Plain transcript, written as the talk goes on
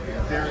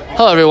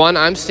Hello, everyone.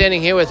 I'm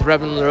standing here with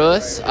Reverend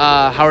Lewis.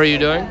 How are you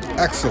doing?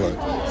 Excellent.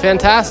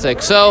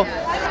 Fantastic. So,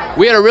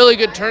 we had a really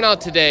good turnout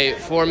today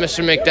for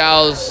Mr.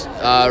 McDowell's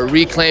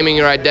Reclaiming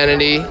Your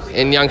Identity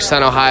in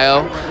Youngstown,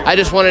 Ohio. I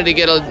just wanted to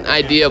get an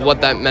idea of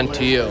what that meant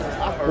to you.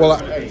 Well,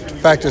 the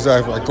fact is, I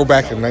go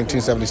back in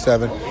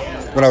 1977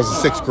 when I was in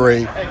sixth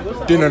grade.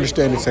 Didn't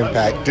understand its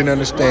impact. Didn't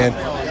understand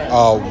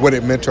what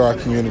it meant to our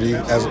community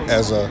as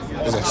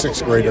a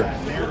sixth grader.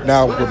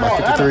 Now, with my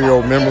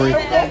 53-year-old memory,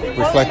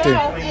 reflecting,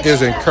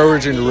 is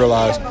encouraging to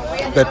realize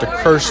that the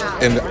curse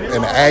and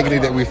the agony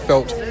that we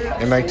felt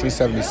in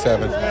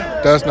 1977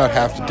 does not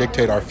have to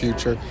dictate our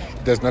future.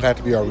 It does not have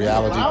to be our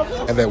reality,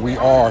 and that we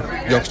are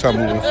Youngstown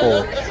moving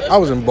forward. I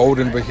was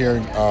emboldened by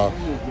hearing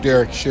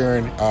Derek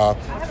sharing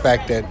the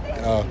fact that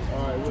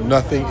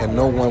nothing and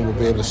no one will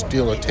be able to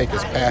steal or take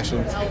his passion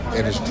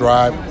and his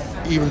drive,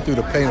 even through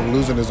the pain of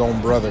losing his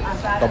own brother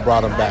that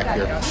brought him back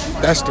here.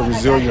 That's the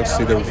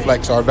resiliency that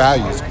reflects our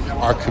values,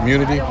 our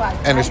community,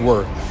 and its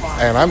work.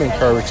 And I'm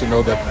encouraged to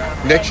know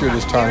that next year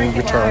this time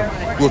we return,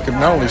 we can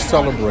not only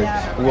celebrate,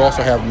 but we'll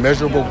also have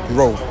measurable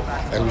growth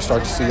as we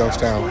start to see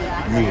Youngstown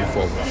moving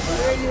forward.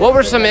 What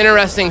were some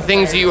interesting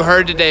things you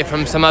heard today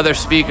from some other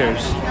speakers?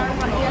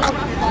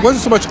 It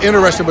wasn't so much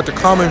interesting, but the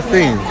common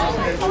theme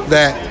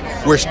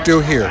that we're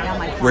still here.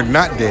 We're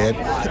not dead.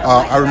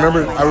 I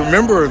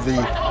remember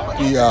the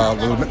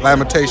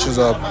lamentations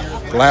of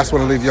the last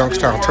one to leave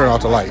Youngstown, turn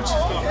out the lights.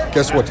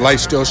 Guess what? The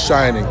light's still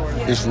shining.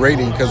 It's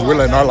radiating because we're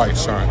letting our light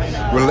shine.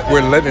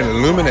 We're letting it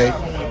illuminate,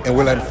 and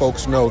we're letting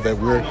folks know that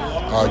we're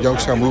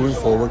Youngstown moving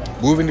forward,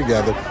 moving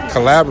together,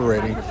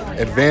 collaborating,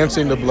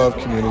 advancing the beloved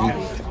community,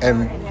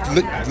 and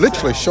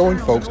literally showing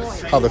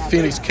folks how the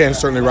phoenix can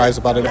certainly rise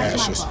up out of the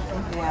ashes.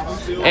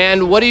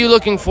 And what are you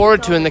looking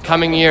forward to in the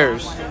coming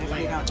years?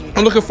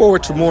 I'm looking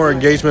forward to more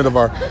engagement of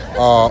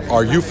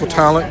our youthful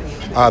talent.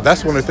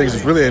 That's one of the things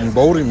that's really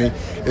emboldening me,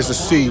 is to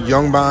see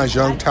young minds,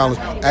 young talents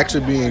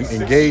actually being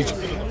engaged,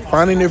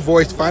 finding their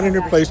voice, finding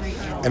their place,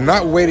 and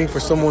not waiting for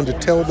someone to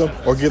tell them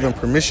or give them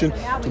permission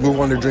to move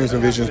on their dreams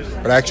and visions,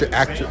 but actually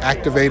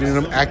activating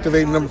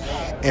them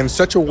in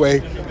such a way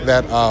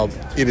that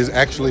it is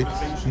actually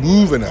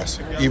moving us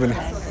even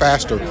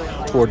faster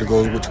toward the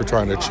goals which we're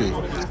trying to achieve.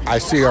 I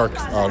see our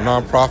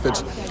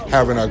nonprofits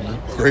having a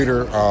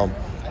greater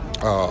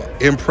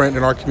imprint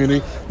in our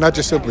community, not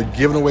just simply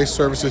giving away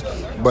services,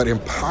 but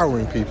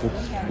empowering people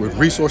with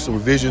resources,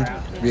 with vision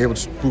to be able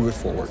to move it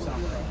forward.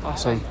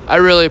 Awesome. I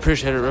really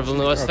appreciate it, Reverend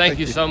Lewis. Thank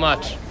you so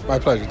much. My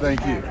pleasure.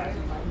 Thank you.